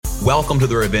Welcome to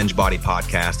the Revenge Body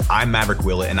Podcast. I'm Maverick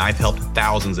Willett, and I've helped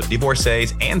thousands of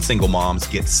divorcees and single moms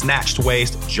get snatched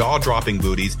waist, jaw-dropping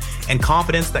booties, and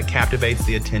confidence that captivates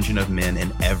the attention of men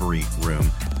in every room,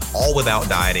 all without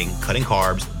dieting, cutting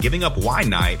carbs, giving up wine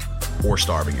night, or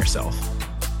starving yourself.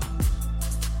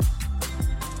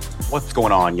 What's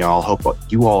going on, y'all? Hope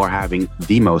you all are having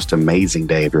the most amazing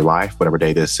day of your life, whatever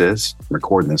day this is. I'm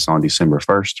recording this on December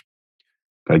 1st.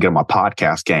 Got to get on my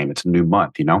podcast game. It's a new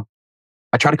month, you know?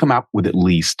 I try to come out with at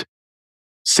least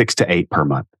 6 to 8 per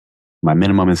month. My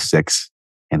minimum is 6,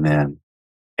 and then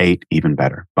 8, even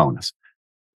better. Bonus.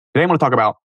 Today, I'm going to talk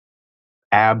about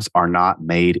abs are not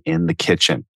made in the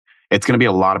kitchen. It's going to be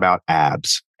a lot about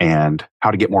abs and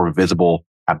how to get more visible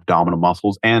abdominal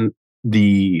muscles. And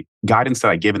the guidance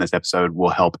that I give in this episode will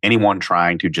help anyone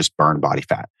trying to just burn body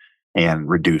fat and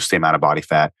reduce the amount of body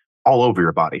fat all over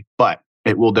your body. But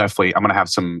it will definitely, I'm going to have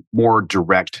some more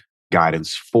direct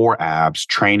guidance for abs,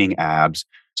 training abs,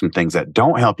 some things that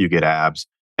don't help you get abs,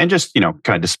 and just, kind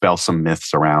of dispel some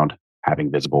myths around having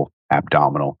visible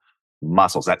abdominal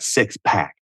muscles, that six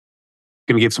pack.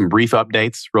 Going to give some brief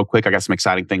updates real quick. I got some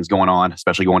exciting things going on,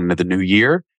 especially going into the new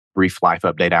year. Brief life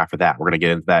update after that. We're going to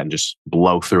get into that and just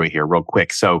blow through it here real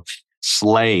quick. So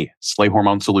Slay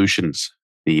Hormone Solutions,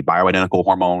 the bioidentical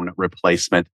hormone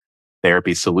replacement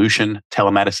therapy solution,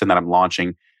 telemedicine that I'm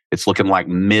launching. It's looking like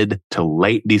mid to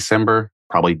late December,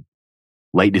 probably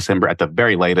late December at the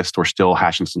very latest. We're still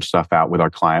hashing some stuff out with our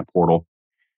client portal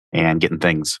and getting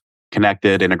things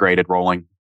connected, integrated, rolling.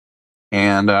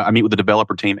 And I meet with the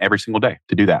developer team every single day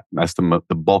to do that. That's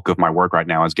the bulk of my work right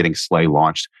now is getting Slay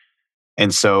launched.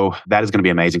 And so that is going to be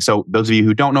amazing. So those of you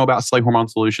who don't know about Slay Hormone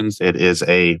Solutions, it is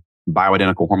a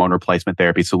bioidentical hormone replacement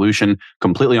therapy solution,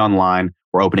 completely online.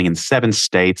 We're opening in 7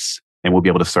 states, and we'll be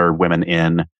able to serve women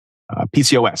in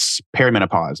PCOS,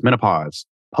 perimenopause, menopause,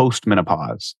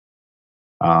 postmenopause,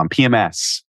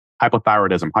 PMS,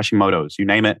 hypothyroidism, Hashimoto's, you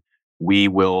name it. We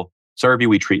will serve you.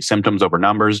 We treat symptoms over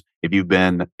numbers. If you've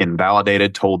been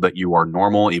invalidated, told that you are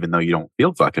normal, even though you don't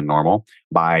feel fucking normal,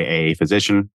 by a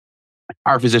physician,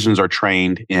 our physicians are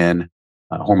trained in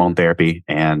hormone therapy.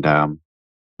 And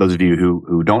those of you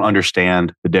who don't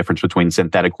understand the difference between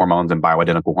synthetic hormones and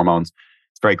bioidentical hormones,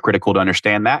 it's very critical to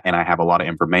understand that. And I have a lot of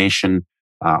information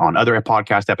on other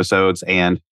podcast episodes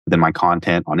and then my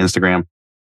content on Instagram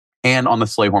and on the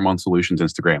Slay Hormone Solutions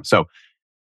Instagram. So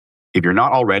if you're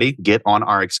not already, get on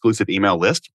our exclusive email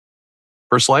list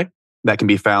for Slay. That can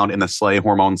be found in the Slay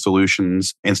Hormone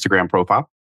Solutions Instagram profile.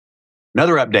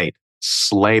 Another update,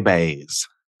 Slay Bays.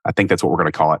 I think that's what we're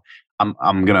going to call it.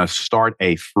 I'm going to start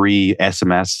a free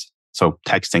SMS, so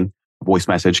texting, voice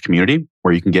message community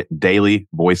where you can get daily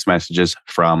voice messages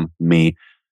from me.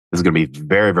 This is going to be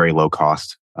very, very low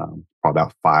cost, probably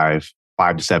about $5 to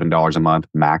 $7 a month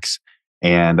max.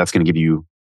 And that's going to give you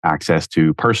access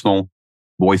to personal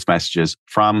voice messages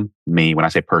from me. When I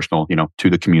say personal, to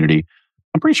the community,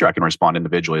 I'm pretty sure I can respond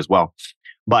individually as well.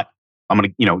 But I'm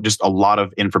going to, just a lot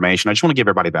of information. I just want to give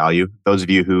everybody value. Those of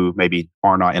you who maybe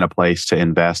are not in a place to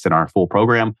invest in our full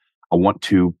program, I want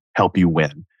to help you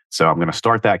win. So I'm going to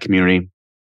start that community,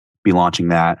 be launching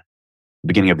that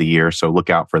beginning of the year. So look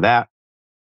out for that.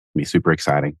 Be super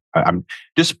exciting. I'm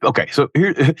just okay. So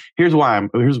here's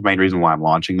the main reason why I'm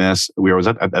launching this. We was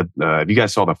if you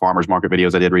guys saw the farmers market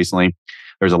videos I did recently,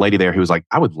 there's a lady there who was like,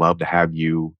 I would love to have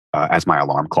you as my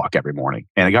alarm clock every morning.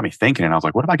 And it got me thinking, and I was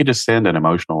like, what if I could just send an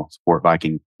emotional support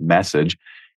Viking message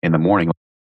in the morning?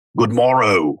 Good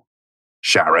morrow,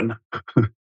 Sharon.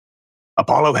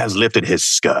 Apollo has lifted his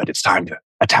scud. It's time to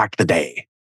attack the day.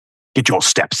 Get your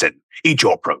steps in. Eat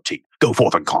your protein. Go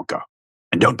forth and conquer.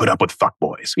 And don't put up with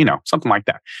fuckboys, something like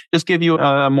that. Just give you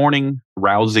a morning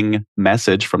rousing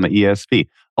message from the ESP,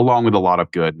 along with a lot of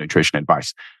good nutrition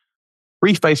advice.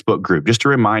 Free Facebook group. Just a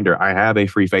reminder, I have a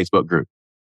free Facebook group.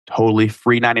 Totally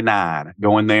free 99.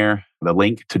 Go in there. The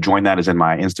link to join that is in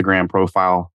my Instagram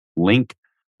profile link,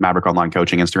 Maverick Online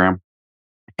Coaching Instagram.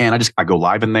 And I go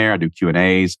live in there. I do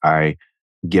Q&As. I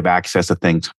give access to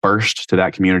things first to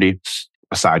that community,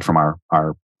 aside from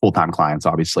our full-time clients,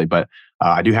 obviously. But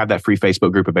I do have that free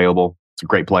Facebook group available. It's a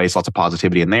great place. Lots of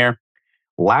positivity in there.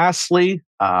 Lastly,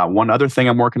 one other thing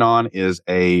I'm working on is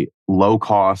a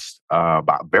low-cost,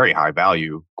 but very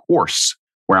high-value course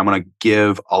where I'm going to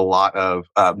give a lot of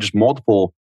just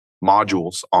multiple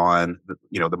modules on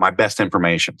my best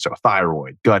information. So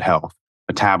thyroid, gut health,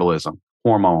 metabolism,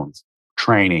 hormones,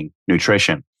 training,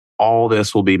 nutrition. All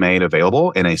this will be made available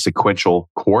in a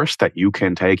sequential course that you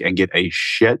can take and get a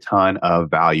shit ton of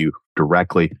value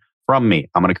directly from me.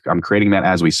 I'm creating that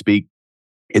as we speak.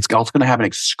 It's also going to have an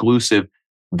exclusive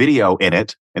video in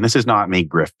it And this is not me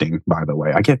grifting, by the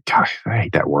way. God, I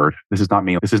hate that word. This is not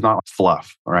me. This is not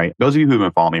fluff. All right. Those of you who've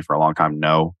been following me for a long time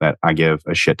know that I give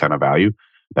a shit ton of value.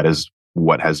 That is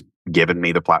what has given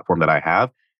me the platform that I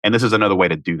have. And this is another way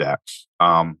to do that.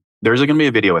 There's going to be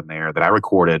a video in there that I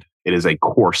recorded. It is a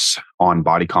course on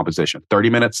body composition, 30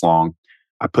 minutes long.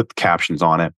 I put the captions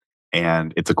on it.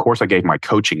 And it's a course I gave my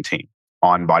coaching team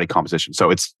on body composition. So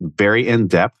it's very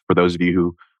in-depth for those of you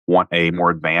who want a more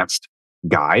advanced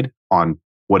guide on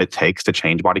what it takes to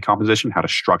change body composition, how to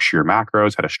structure your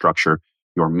macros, how to structure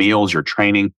your meals, your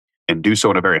training, and do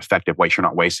so in a very effective way so you're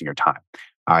not wasting your time.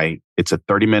 It's a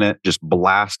 30-minute just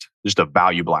a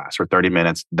value blast for 30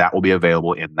 minutes. That will be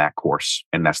available in that course.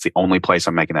 And that's the only place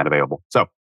I'm making that available. So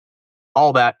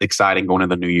all that exciting going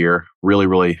into the new year, really,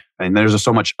 really. And there's just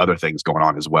so much other things going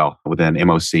on as well within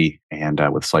MOC and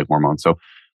with slave hormones. So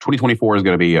 2024 is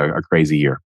going to be a crazy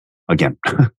year. Again,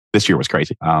 this year was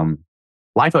crazy.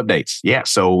 Life updates. Yeah.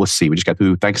 So let's see. We just got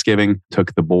through Thanksgiving,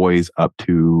 took the boys up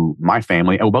to my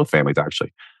family. Oh, both families,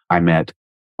 actually. I met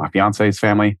my fiance's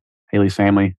family, Haley's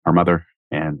family, our mother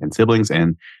and siblings.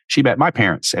 And she met my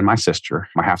parents and my sister,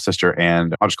 my half sister.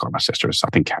 And I'll just call her my sisters. I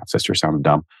think half sister sounded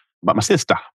dumb, but my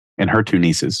sister and her two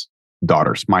nieces,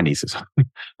 daughters, my nieces,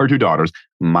 her two daughters,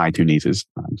 my two nieces.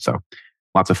 So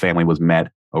lots of family was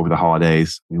met over the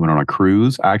holidays. We went on a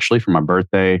cruise actually for my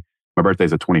birthday. My birthday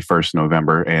is the 21st of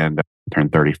November and I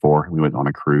turned 34. We went on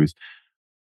a cruise.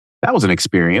 That was an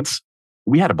experience.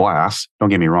 We had a blast. Don't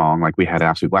get me wrong. Like we had an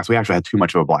absolute blast. We actually had too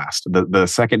much of a blast. The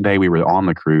second day we were on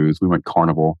the cruise, we went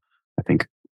Carnival. I think,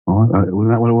 wasn't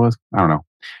that what it was? I don't know.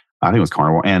 I think it was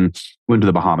Carnival. And we went to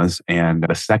the Bahamas. And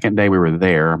the second day we were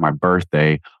there, my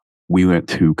birthday, we went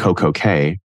to Coco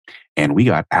Cay and we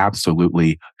got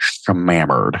absolutely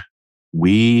shammered.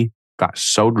 We got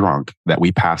so drunk that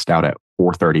we passed out at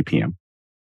 4:30 p.m.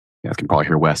 You guys can probably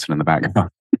hear Weston in the background.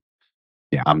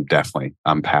 Yeah, I'm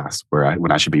past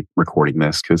when I should be recording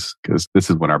this because this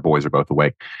is when our boys are both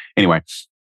awake. Anyway,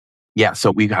 yeah,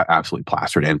 so we got absolutely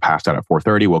plastered and passed out at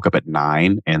 4:30, woke up at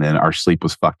 9, and then our sleep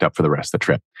was fucked up for the rest of the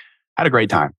trip. Had a great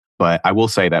time. But I will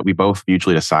say that we both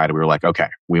mutually decided, we were like, okay,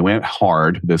 we went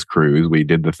hard this cruise. We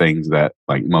did the things that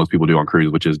like most people do on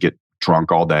cruise, which is get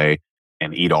drunk all day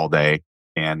and eat all day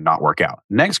and not work out.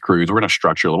 Next cruise, we're going to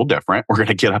structure a little different. We're going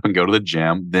to get up and go to the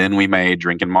gym. Then we may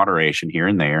drink in moderation here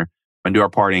and there and do our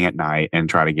partying at night and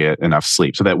try to get enough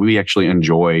sleep so that we actually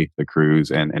enjoy the cruise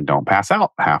and don't pass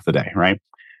out half the day, right?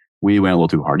 We went a little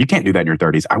too hard. You can't do that in your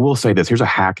 30s. I will say this. Here's a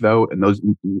hack though. And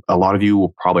a lot of you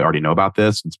will probably already know about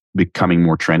this. It's becoming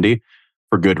more trendy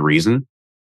for good reason.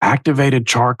 Activated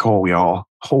charcoal, y'all.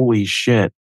 Holy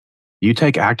shit. You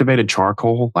take activated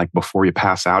charcoal like before you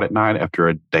pass out at night after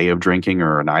a day of drinking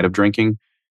or a night of drinking,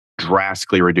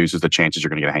 drastically reduces the chances you're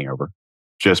going to get a hangover.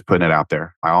 Just putting it out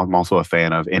there. I'm also a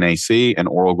fan of NAC and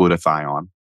oral glutathione.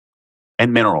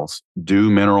 And minerals. Do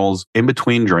minerals in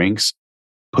between drinks.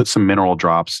 Put some mineral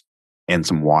drops in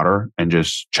some water and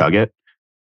just chug it.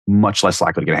 Much less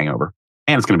likely to get a hangover.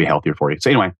 And it's going to be healthier for you. So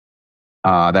anyway,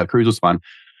 that cruise was fun.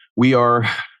 I'm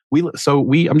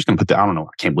just going to put I don't know,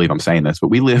 I can't believe I'm saying this, but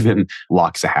we live in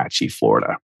Loxahatchee,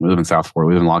 Florida. We live in South Florida.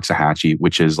 We live in Loxahatchee,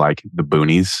 which is like the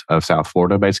boonies of South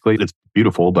Florida, basically. It's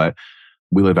beautiful, but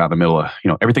we live out in the middle of,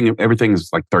 everything's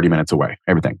like 30 minutes away.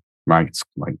 Everything, right? It's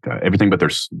like everything, but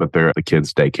they're the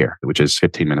kids' daycare, which is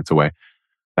 15 minutes away,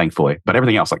 thankfully. But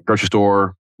everything else, like grocery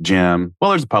store, gym,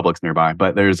 well, there's a Publix nearby,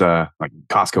 but there's like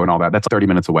Costco and all that. That's 30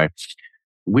 minutes away.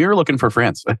 We're looking for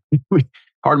friends.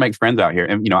 Hard to make friends out here.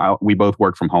 And, we both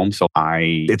work from home. So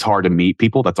it's hard to meet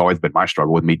people. That's always been my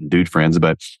struggle with meeting dude friends.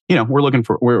 But, we're looking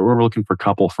for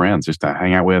couple friends just to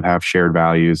hang out with, have shared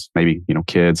values, maybe,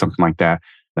 kids, something like that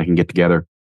can get together.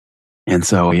 And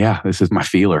so, yeah, this is my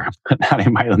feeler. I'm putting out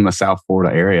anybody in the South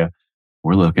Florida area.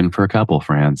 We're looking for a couple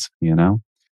friends,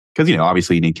 because,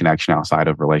 obviously you need connection outside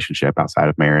of relationship, outside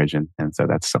of marriage. And so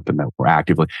that's something that we're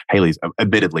actively, Haley's,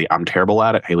 admittedly, I'm terrible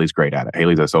at it. Haley's great at it.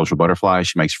 Haley's a social butterfly.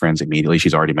 She makes friends immediately.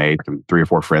 She's already made 3 or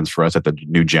 4 friends for us at the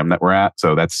new gym that we're at.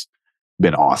 So that's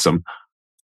been awesome.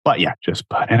 But yeah, just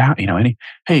put it out, any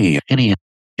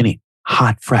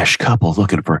hot, fresh couples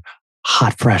looking for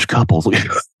hot, fresh couples.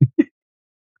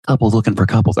 Couples looking for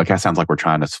couples. That kind of sounds like we're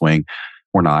trying to swing.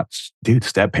 We're not. Dude,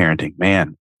 step parenting,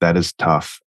 man, that is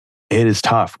tough. It is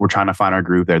tough. We're trying to find our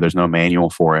groove there. There's no manual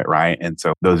for it, right? And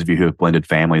so those of you who have blended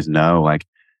families know, like,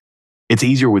 it's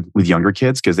easier with younger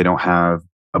kids because they don't have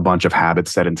a bunch of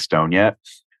habits set in stone yet.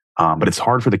 But it's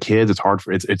hard for the kids.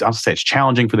 I'll say it's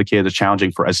challenging for the kids.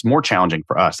 It's more challenging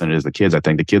for us than it is the kids. I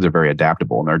think the kids are very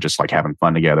adaptable and they're just like having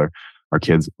fun together. Our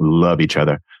kids love each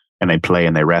other and they play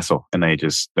and they wrestle and they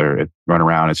run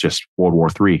around. It's just World War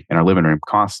III in our living room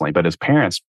constantly. But as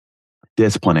parents,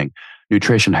 disciplining,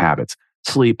 nutrition habits,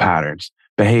 sleep patterns,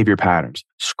 behavior patterns,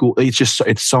 school.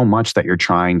 It's so much that you're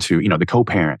trying to, the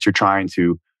co-parents, you're trying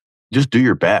to just do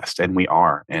your best. And we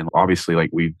are. And obviously,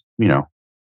 like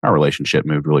our relationship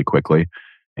moved really quickly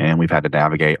and we've had to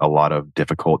navigate a lot of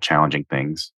difficult, challenging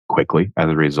things quickly as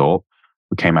a result.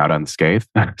 We came out unscathed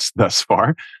thus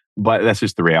far, but that's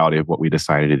just the reality of what we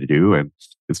decided to do. And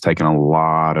it's taken a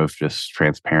lot of just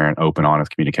transparent, open,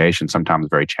 honest communication, sometimes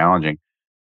very challenging.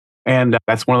 And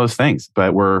that's one of those things,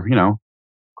 but we're,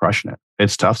 crushing it.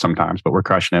 It's tough sometimes, but we're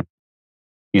crushing it.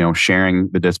 Sharing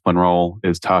the discipline role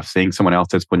is tough. Seeing someone else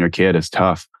discipline your kid is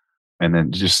tough. And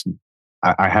then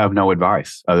I have no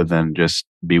advice other than just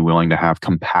be willing to have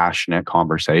compassionate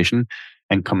conversation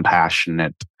and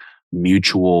compassionate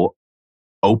mutual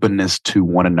openness to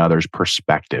one another's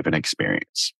perspective and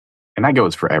experience. And that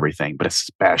goes for everything, but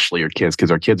especially your kids,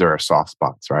 because our kids are our soft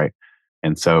spots, right?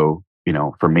 And so,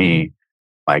 for me,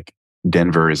 like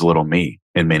Denver is little me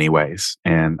in many ways.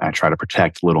 And I try to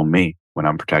protect little me when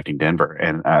I'm protecting Denver.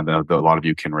 And a lot of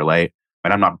you can relate.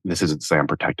 And this isn't to say I'm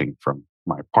protecting from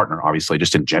my partner, obviously,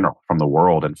 just in general, from the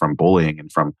world and from bullying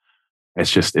and from,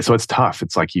 so it's tough.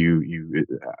 It's like you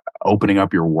opening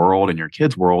up your world and your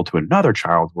kid's world to another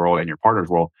child's world and your partner's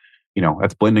world,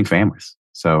 that's blending families.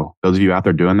 So those of you out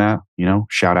there doing that,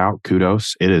 shout out,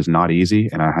 kudos. It is not easy.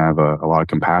 And I have a lot of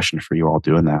compassion for you all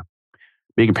doing that.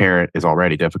 Being a parent is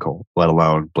already difficult, let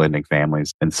alone blending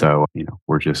families. And so,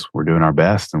 we're doing our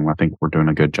best and I think we're doing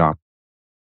a good job.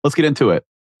 Let's get into it.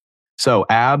 So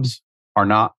abs are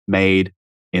not made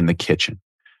in the kitchen.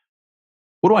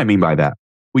 What do I mean by that?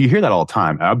 Well, you hear that all the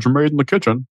time. Abs are made in the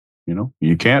kitchen.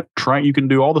 You can't try, you can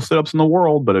do all the sit-ups in the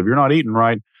world, but if you're not eating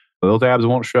right, those abs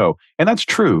won't show. And that's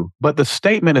true, but the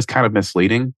statement is kind of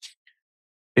misleading.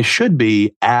 It should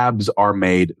be abs are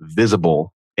made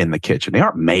visible in the kitchen. They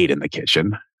aren't made in the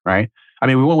kitchen, right? I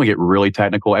mean, we want to get really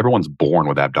technical. Everyone's born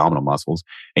with abdominal muscles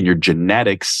and your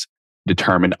genetics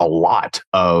determine a lot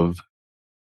of,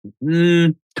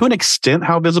 to an extent,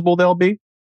 how visible they'll be.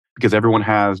 Because everyone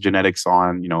has genetics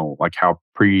on, like how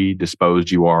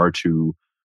predisposed you are to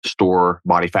store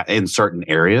body fat in certain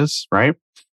areas, right?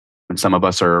 And some of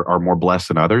us are more blessed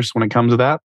than others when it comes to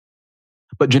that.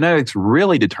 But genetics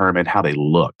really determine how they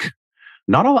look.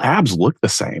 Not all abs look the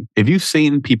same. If you've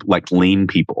seen people, like lean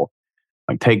people,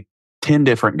 like take 10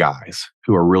 different guys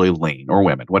who are really lean, or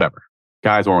women, whatever,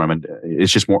 guys or women,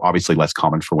 it's just more obviously less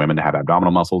common for women to have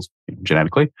abdominal muscles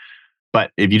genetically.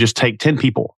 But if you just take 10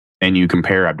 people, and you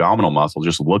compare abdominal muscles,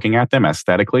 just looking at them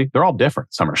aesthetically, they're all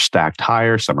different. Some are stacked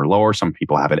higher, some are lower. Some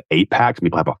people have an 8-pack, some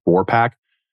people have a 4-pack.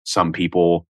 Some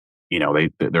people,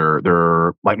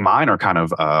 they're like mine are kind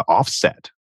of offset.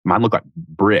 Mine look like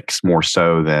bricks more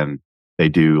so than they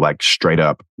do like straight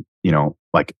up,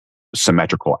 like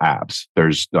symmetrical abs.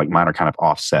 There's like mine are kind of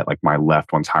offset, like my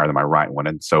left one's higher than my right one,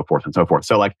 and so forth and so forth.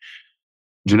 So like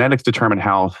genetics determine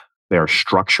how they are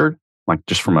structured, like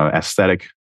just from an aesthetic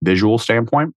visual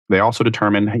standpoint. They also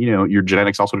determine, your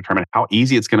genetics also determine how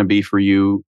easy it's going to be for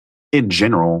you in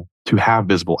general to have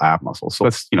visible ab muscles. So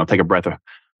let's, take a breath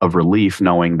of relief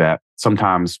knowing that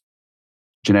sometimes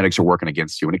genetics are working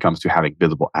against you when it comes to having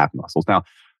visible ab muscles. Now,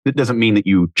 that doesn't mean that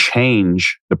you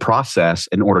change the process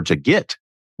in order to get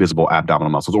visible abdominal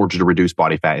muscles or to reduce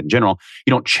body fat in general.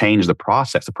 You don't change the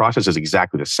process. The process is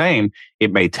exactly the same.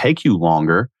 It may take you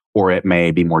longer, or it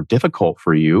may be more difficult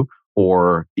for you,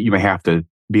 or you may have to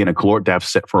be in a caloric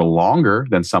deficit for longer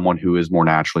than someone who is more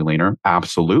naturally leaner.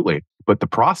 Absolutely. But the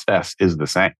process is the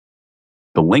same.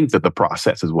 The length of the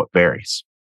process is what varies.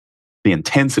 The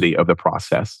intensity of the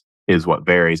process is what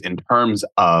varies in terms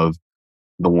of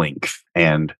the length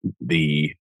and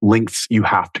the lengths you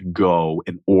have to go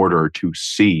in order to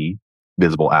see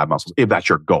visible ab muscles, if that's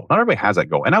your goal. Not everybody has that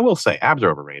goal. And I will say abs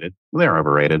are overrated. They're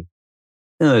overrated. At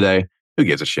the end of the day, who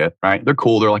gives a shit, right? They're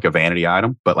cool. They're like a vanity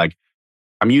item, but like,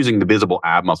 I'm using the visible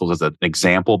ab muscles as an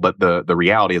example, but the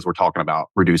reality is we're talking about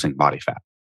reducing body fat.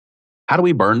 How do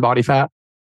we burn body fat?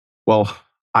 Well,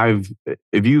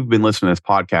 if you've been listening to this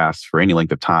podcast for any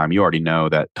length of time, you already know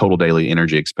that total daily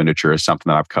energy expenditure is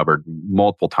something that I've covered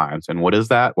multiple times. And what is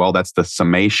that? Well, that's the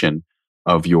summation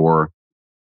of your,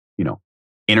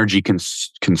 energy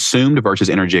consumed versus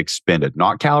energy expended,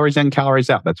 not calories in, calories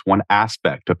out. That's one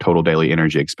aspect of total daily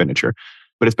energy expenditure.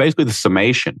 But it's basically the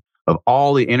summation of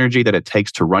all the energy that it takes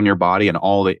to run your body and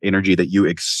all the energy that you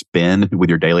expend with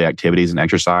your daily activities and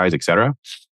exercise, et cetera,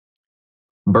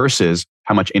 versus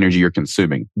how much energy you're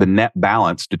consuming. The net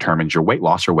balance determines your weight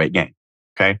loss or weight gain.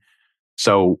 Okay.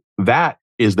 So that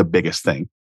is the biggest thing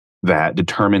that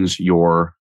determines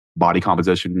your body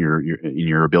composition,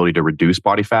 your ability to reduce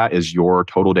body fat is your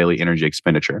total daily energy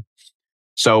expenditure.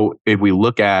 So if we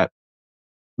look at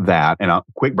that, and a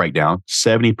quick breakdown,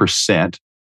 70%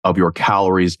 of your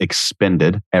calories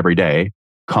expended every day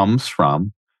comes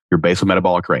from your basal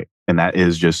metabolic rate. And that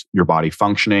is just your body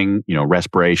functioning,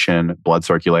 respiration, blood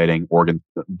circulating, organ,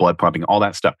 blood pumping, all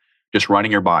that stuff. Just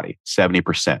running your body,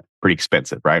 70%. Pretty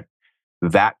expensive, right?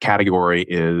 That category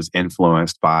is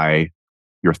influenced by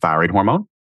your thyroid hormone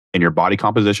and your body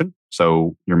composition.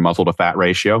 So your muscle to fat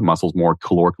ratio, muscle's more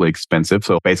calorically expensive.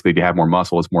 So basically, if you have more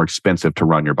muscle, it's more expensive to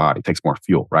run your body. It takes more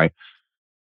fuel, right?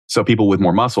 So people with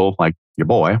more muscle, like your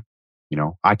boy,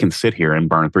 I can sit here and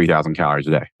burn 3,000 calories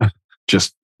a day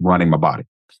just running my body,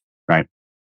 right?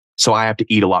 So I have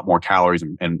to eat a lot more calories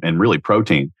and really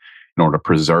protein in order to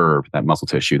preserve that muscle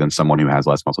tissue than someone who has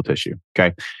less muscle tissue,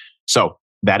 okay? So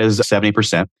that is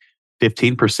 70%.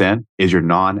 15% is your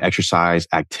non-exercise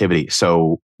activity.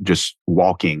 So just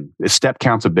walking. Step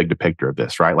count's a big depictor of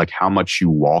this, right? Like how much you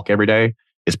walk every day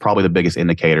is probably the biggest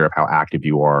indicator of how active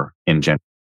you are in general.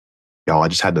 Y'all, I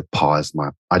just had to pause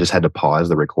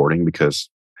the recording because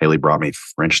Haley brought me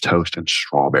French toast and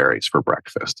strawberries for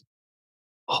breakfast.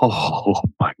 Oh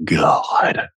my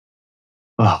God.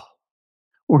 Oh,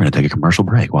 we're going to take a commercial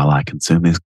break while I consume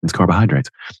these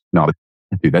carbohydrates. No, but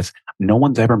dude, no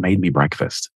one's ever made me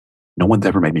breakfast. No one's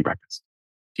ever made me breakfast.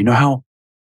 Do you know how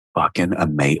fucking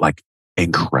amazing, like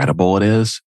incredible it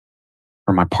is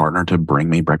for my partner to bring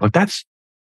me breakfast? Like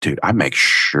dude, I make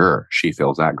sure she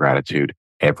feels that gratitude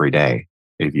every day.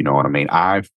 If you know what I mean.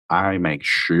 I make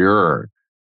sure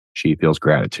she feels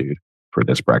gratitude for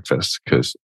this breakfast,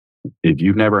 because if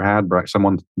you've never had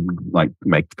someone like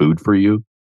make food for you,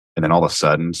 and then all of a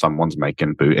sudden someone's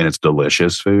making food and it's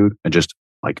delicious food and just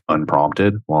like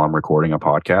unprompted while I'm recording a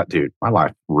podcast, dude, my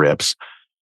life rips.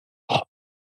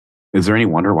 Is there any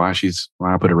wonder why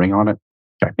I put a ring on it?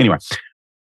 Okay. Anyway,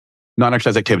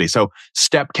 non-exercise activity. So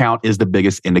step count is the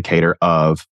biggest indicator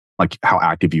of like how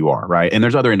active you are, right? And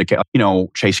there's other indicators,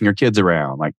 chasing your kids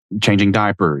around, like changing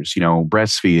diapers,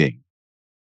 breastfeeding,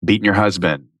 beating your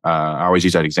husband. I always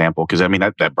use that example because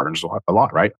that burns a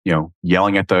lot, right?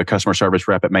 Yelling at the customer service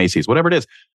rep at Macy's, whatever it is,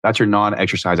 that's your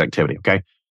non-exercise activity. Okay.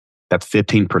 That's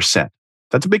 15%.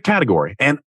 That's a big category.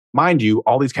 And mind you,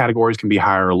 all these categories can be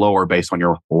higher or lower based on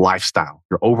your lifestyle,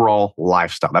 your overall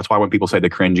lifestyle. That's why when people say the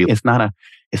cringy, it's not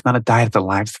a diet, it's a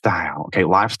lifestyle. Okay.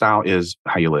 Lifestyle is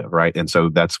how you live, right? And so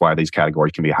that's why these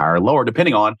categories can be higher or lower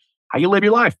depending on how you live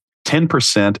your life.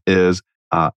 10% is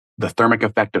the thermic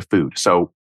effect of food.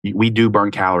 So we do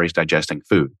burn calories digesting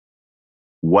food.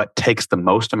 What takes the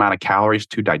most amount of calories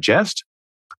to digest?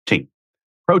 Protein.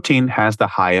 Protein has the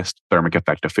highest thermic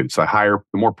effect of food. So the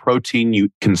more protein you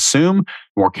consume,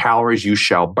 the more calories you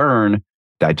shall burn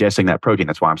digesting that protein.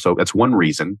 That's one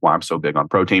reason why I'm so big on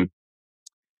protein.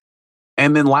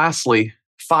 And then lastly,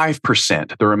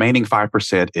 5%, the remaining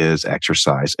 5% is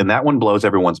exercise. And that one blows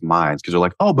everyone's minds because they're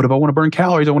like, oh, but if I want to burn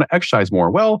calories, I want to exercise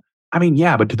more. Well,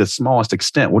 yeah, but to the smallest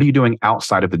extent. What are you doing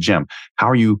outside of the gym? How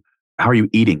are you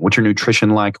eating? What's your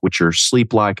nutrition like? What's your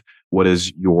sleep like? What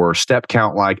is your step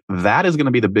count like? That is going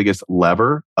to be the biggest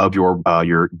lever of your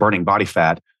burning body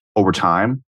fat over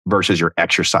time versus your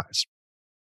exercise.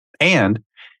 And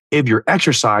if your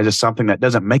exercise is something that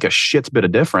doesn't make a shit's bit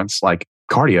of difference, like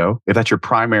cardio, if that's your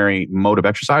primary mode of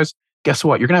exercise, guess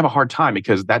what? You're going to have a hard time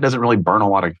because that doesn't really burn a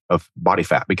lot of body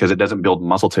fat because it doesn't build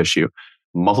muscle tissue.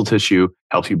 Muscle tissue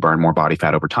helps you burn more body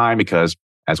fat over time because,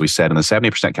 as we said in the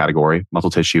 70% category, muscle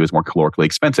tissue is more calorically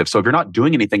expensive. So if you're not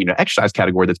doing anything in your exercise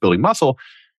category that's building muscle,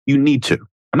 you need to.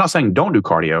 I'm not saying don't do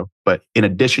cardio, but in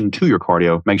addition to your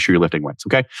cardio, make sure you're lifting weights,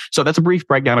 okay? So that's a brief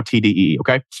breakdown of TDEE,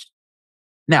 okay?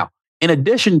 Now, in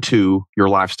addition to your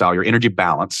lifestyle, your energy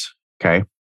balance, okay?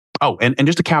 Oh, and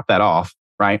just to cap that off,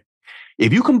 right?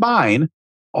 If you combine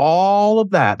all of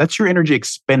that, that's your energy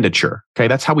expenditure, okay?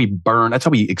 That's how we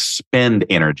expend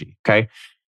energy, okay?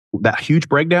 That huge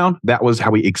breakdown, that was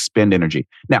how we expend energy.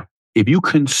 Now, if you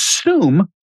consume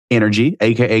energy,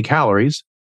 aka calories,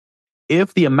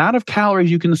 if the amount of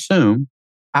calories you consume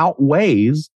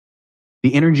outweighs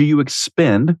the energy you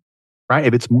expend, right?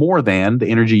 If it's more than the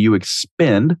energy you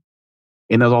expend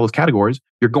in all those categories,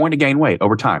 you're going to gain weight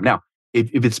over time. Now,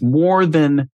 if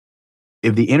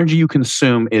the energy you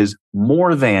consume is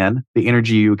more than the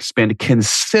energy you expend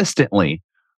consistently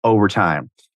over time,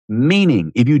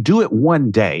 meaning if you do it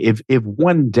one day, if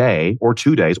 1 day or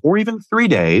 2 days or even 3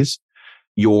 days,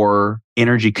 your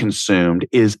energy consumed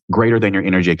is greater than your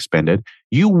energy expended,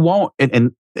 you won't,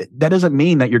 and that doesn't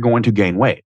mean that you're going to gain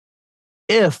weight.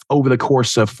 If over the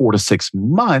course of 4 to 6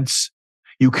 months,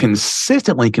 you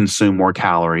consistently consume more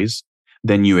calories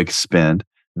than you expend,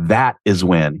 that is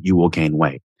when you will gain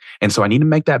weight. And so I need to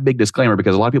make that big disclaimer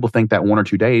because a lot of people think that 1 or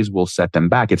 2 days will set them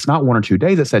back. It's not 1 or 2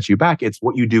 days that sets you back. It's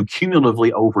what you do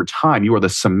cumulatively over time. You are the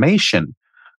summation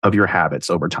of your habits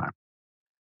over time.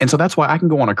 And so that's why I can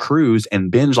go on a cruise and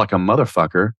binge like a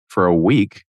motherfucker for a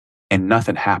week and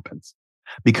nothing happens.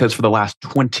 Because for the last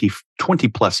 20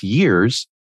 plus years,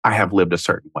 I have lived a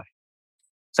certain way.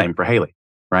 Same for Haley,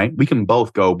 right? We can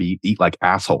both go eat like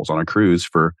assholes on a cruise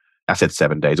for, I said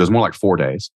 7 days. It was more like 4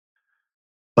 days.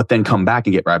 But then come back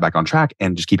and get right back on track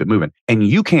and just keep it moving. And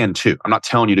you can too. I'm not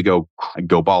telling you to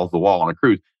go balls to the wall on a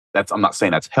cruise. I'm not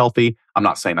saying that's healthy. I'm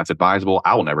not saying that's advisable.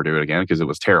 I will never do it again because it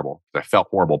was terrible. I felt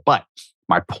horrible. But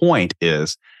my point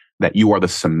is that you are the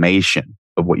summation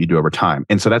of what you do over time.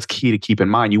 And so that's key to keep in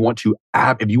mind.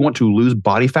 If you want to lose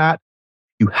body fat,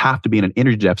 you have to be in an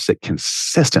energy deficit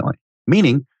consistently.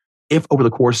 Meaning, if over the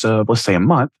course of, let's say, a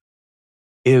month,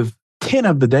 if 10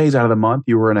 of the days out of the month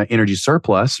you were in an energy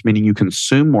surplus, meaning you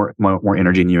consume more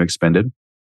energy than you expended,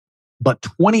 but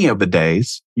 20 of the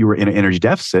days you were in an energy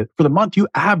deficit, for the month you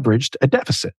averaged a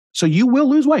deficit. So you will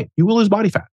lose weight. You will lose body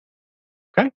fat.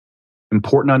 Okay?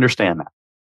 Important to understand that.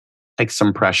 Take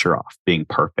some pressure off being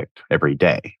perfect every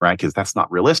day, right? Because that's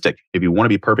not realistic. If you want to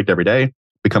be perfect every day,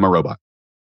 become a robot.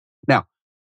 Now,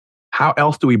 how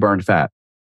else do we burn fat?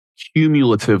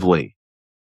 Cumulatively.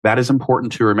 That is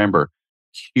important to remember.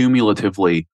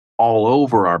 Cumulatively all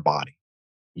over our body.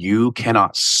 You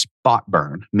cannot spot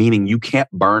burn, meaning you can't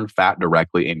burn fat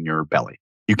directly in your belly.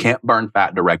 You can't burn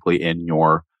fat directly in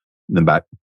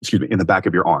the back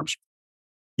of your arms.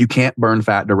 You can't burn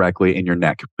fat directly in your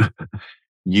neck.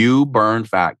 You burn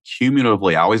fat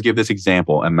cumulatively. I always give this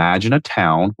example. Imagine a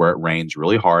town where it rains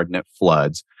really hard and it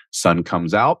floods. Sun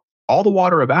comes out. All the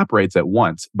water evaporates at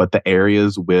once, but the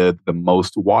areas with the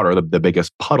most water, the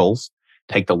biggest puddles,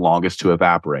 take the longest to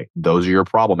evaporate. Those are your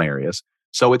problem areas.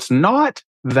 So it's not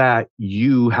that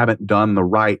you haven't done the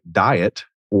right diet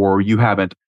or you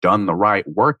haven't done the right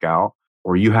workout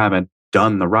or you haven't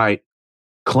done the right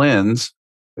cleanse,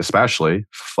 especially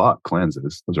fuck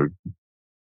cleanses. Those are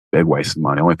big waste of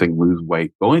money. Only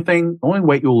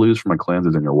weight you'll lose from a cleanse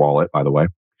is in your wallet, by the way,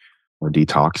 or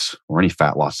detox or any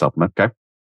fat loss supplement. Okay.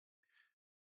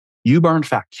 You burn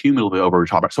fat cumulatively over your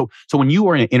top. So when you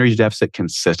are in an energy deficit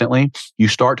consistently, you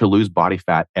start to lose body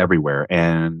fat everywhere.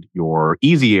 And your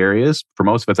easy areas, for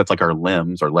most of us, that's like our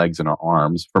limbs, our legs, and our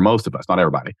arms. For most of us, not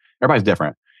everybody. Everybody's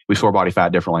different. We store body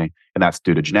fat differently, and that's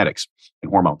due to genetics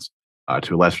and hormones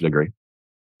to a lesser degree.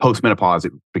 Post-menopause,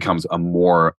 it becomes a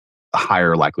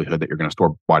higher likelihood that you're going to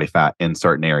store body fat in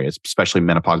certain areas, especially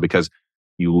menopause, because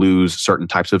you lose certain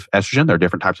types of estrogen. There are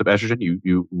different types of estrogen.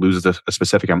 You lose a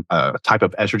specific type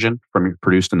of estrogen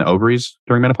produced in the ovaries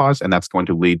during menopause, and that's going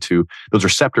to lead to those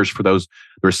receptors for those.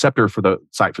 The receptor for the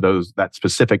site for that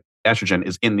specific estrogen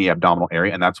is in the abdominal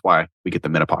area, and that's why we get the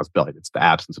menopause belly. It's the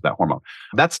absence of that hormone.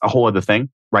 That's a whole other thing.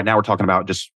 Right now, we're talking about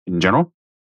just in general,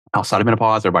 outside of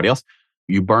menopause, everybody else.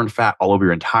 You burn fat all over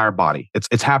your entire body.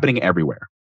 It's happening everywhere.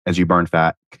 As you burn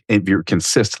fat, if you're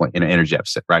consistently in an energy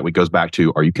deficit, right? It goes back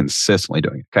to, are you consistently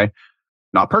doing it? Okay.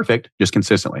 Not perfect, just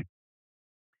consistently.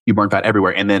 You burn fat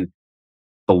everywhere. And then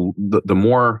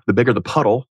the bigger the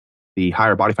puddle, the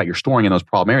higher body fat you're storing in those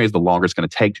problem areas, the longer it's going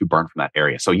to take to burn from that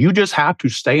area. So you just have to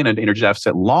stay in an energy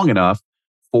deficit long enough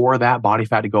for that body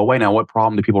fat to go away. Now, what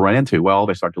problem do people run into? Well,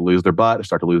 they start to lose their butt, they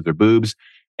start to lose their boobs,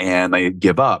 and they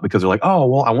give up because they're like, oh,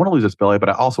 well, I want to lose this belly, but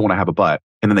I also want to have a butt.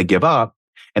 And then they give up.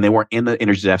 And they weren't in the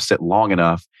energy deficit long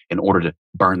enough in order to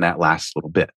burn that last little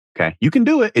bit. Okay. You can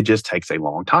do it. It just takes a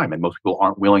long time. And most people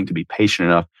aren't willing to be patient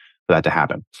enough for that to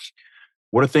happen.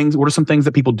 What are some things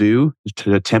that people do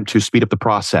to attempt to speed up the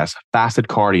process? Fasted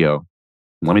cardio.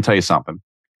 Let me tell you something.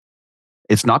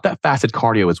 It's not that fasted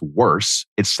cardio is worse.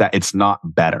 It's that it's not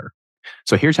better.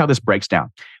 So here's how this breaks down.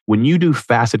 When you do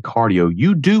fasted cardio,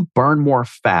 you do burn more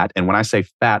fat. And when I say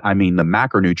fat, I mean the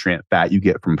macronutrient fat you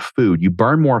get from food. You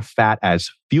burn more fat as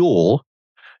fuel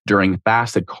during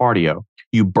fasted cardio.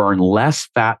 You burn less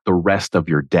fat the rest of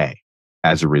your day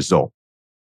as a result.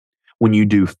 When you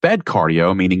do fed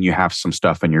cardio, meaning you have some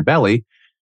stuff in your belly,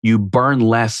 you burn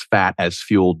less fat as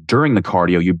fuel during the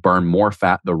cardio. You burn more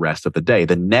fat the rest of the day.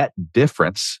 The net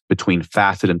difference between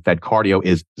fasted and fed cardio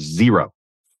is 0.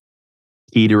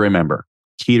 Key to remember.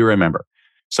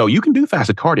 So you can do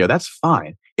fasted cardio. That's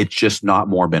fine. It's just not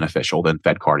more beneficial than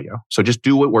fed cardio. So just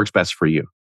do what works best for you.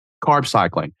 Carb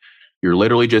cycling. You're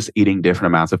literally just eating different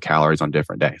amounts of calories on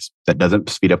different days. That doesn't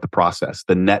speed up the process.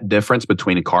 The net difference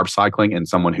between a carb cycling and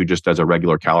someone who just does a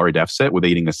regular calorie deficit with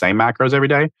eating the same macros every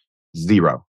day,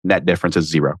 0. Net difference is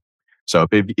 0. So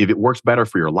if it works better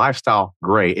for your lifestyle,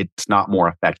 great. It's not more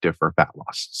effective for fat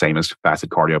loss. Same as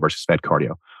fasted cardio versus fed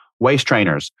cardio. Waist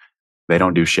trainers. They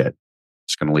don't do shit.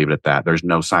 Just going to leave it at that. There's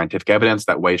no scientific evidence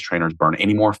that waist trainers burn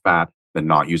any more fat than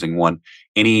not using one.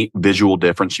 Any visual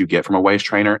difference you get from a waist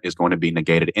trainer is going to be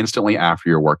negated instantly after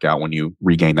your workout when you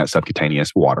regain that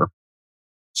subcutaneous water.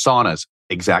 Saunas,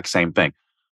 exact same thing.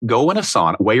 Go in a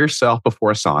sauna, weigh yourself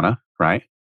before a sauna, right?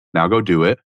 Now go do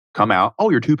it. Come out. Oh,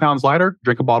 you're 2 pounds lighter?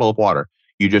 Drink a bottle of water.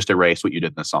 You just erased what you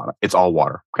did in the sauna. It's all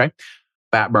water, okay?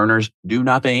 Fat burners do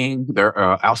nothing. They're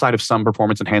outside of some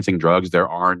performance enhancing drugs.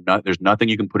 There's nothing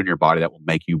you can put in your body that will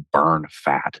make you burn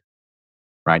fat.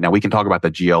 Right now, we can talk about the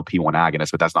GLP-1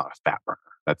 agonist, but that's not a fat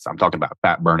burner. I'm talking about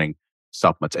fat burning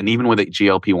supplements. And even with a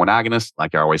GLP-1 agonist,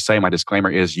 like I always say, my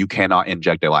disclaimer is you cannot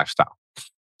inject a lifestyle.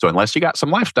 So unless you got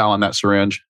some lifestyle in that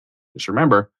syringe, just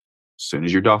remember, as soon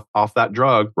as you're off that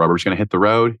drug, rubber's going to hit the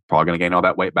road. Probably going to gain all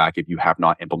that weight back if you have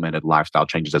not implemented lifestyle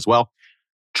changes as well.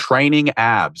 Training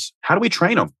abs. How do we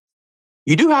train them?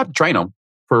 You do have to train them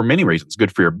for many reasons.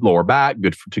 Good for your lower back,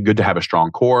 good to have a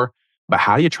strong core. But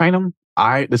how do you train them?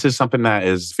 This is something that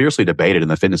is fiercely debated in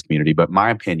the fitness community, but my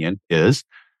opinion is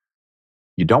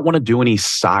you don't want to do any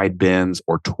side bends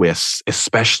or twists,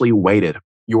 especially weighted.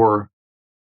 Your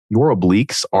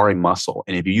obliques are a muscle,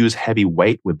 and if you use heavy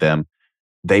weight with them,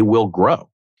 they will grow.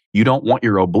 You don't want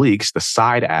your obliques, the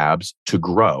side abs, to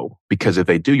grow, because if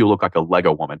they do, you'll look like a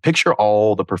Lego woman. Picture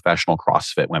all the professional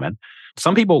CrossFit women.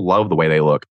 Some people love the way they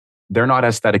look. They're not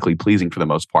aesthetically pleasing for the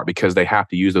most part because they have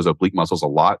to use those oblique muscles a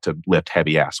lot to lift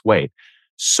heavy ass weight.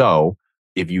 So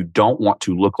if you don't want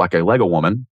to look like a Lego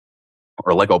woman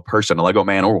or a Lego person, a Lego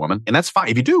man or woman, and that's fine.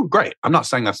 If you do, great. I'm not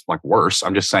saying that's like worse.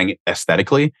 I'm just saying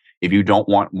aesthetically, if you don't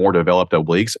want more developed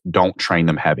obliques, don't train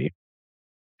them heavy.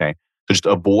 Okay. So just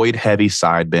avoid heavy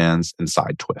side bends and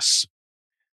side twists.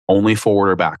 Only forward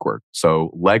or backward.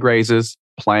 So leg raises,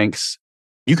 planks.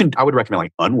 I would recommend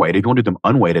like unweighted. If you want to do them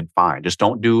unweighted, fine. Just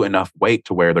don't do enough weight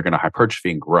to where they're going to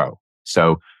hypertrophy and grow.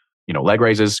 So, leg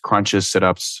raises, crunches,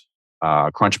 sit-ups,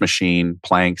 crunch machine,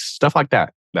 planks, stuff like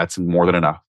that. That's more than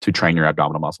enough to train your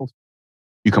abdominal muscles.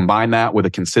 You combine that with a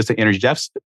consistent energy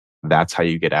deficit. That's how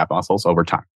you get ab muscles over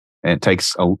time. And it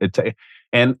takes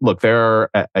and look, there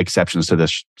are exceptions to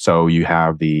this. So you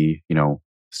have the,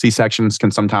 C-sections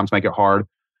can sometimes make it hard.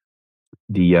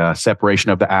 The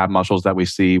separation of the ab muscles that we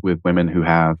see with women who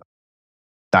have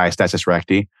diastasis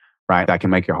recti, right? That can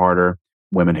make it harder.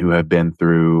 Women who have been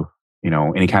through,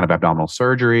 any kind of abdominal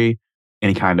surgery,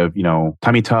 any kind of,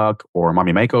 tummy tuck or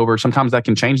mommy makeover, sometimes that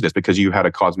can change this because you had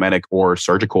a cosmetic or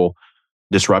surgical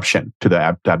disruption to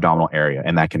the abdominal area,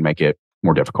 and that can make it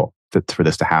more difficult for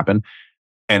this to happen.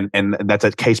 And that's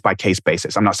a case-by-case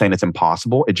basis. I'm not saying it's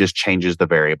impossible. It just changes the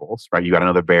variables, right? You got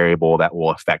another variable that will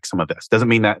affect some of this. Doesn't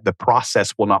mean that the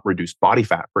process will not reduce body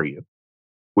fat for you,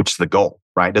 which is the goal,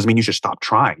 right? Doesn't mean you should stop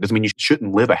trying. Doesn't mean you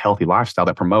shouldn't live a healthy lifestyle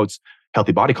that promotes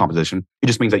healthy body composition. It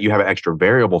just means that you have an extra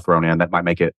variable thrown in that might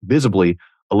make it visibly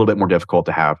a little bit more difficult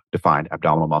to have defined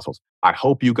abdominal muscles. I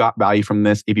hope you got value from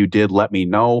this. If you did, let me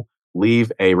know.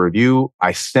 Leave a review.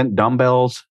 I sent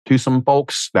dumbbells to some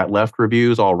folks that left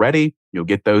reviews already. You'll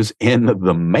get those in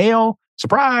the mail.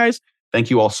 Surprise. Thank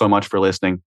you all so much for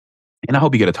listening. And I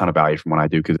hope you get a ton of value from what I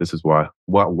do, because this is why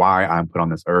I'm put on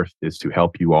this earth, is to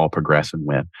help you all progress and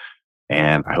win.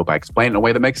 And I hope I explain it in a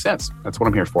way that makes sense. That's what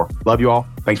I'm here for. Love you all.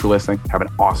 Thanks for listening. Have an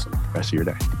awesome rest of your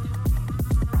day.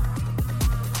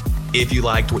 If you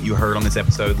liked what you heard on this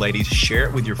episode, ladies, share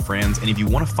it with your friends. And if you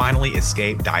want to finally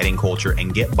escape dieting culture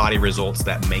and get body results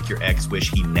that make your ex wish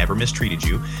he never mistreated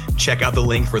you, check out the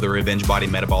link for the Revenge Body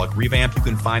Metabolic Revamp. You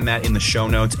can find that in the show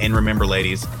notes. And remember,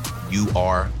 ladies, you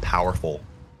are powerful.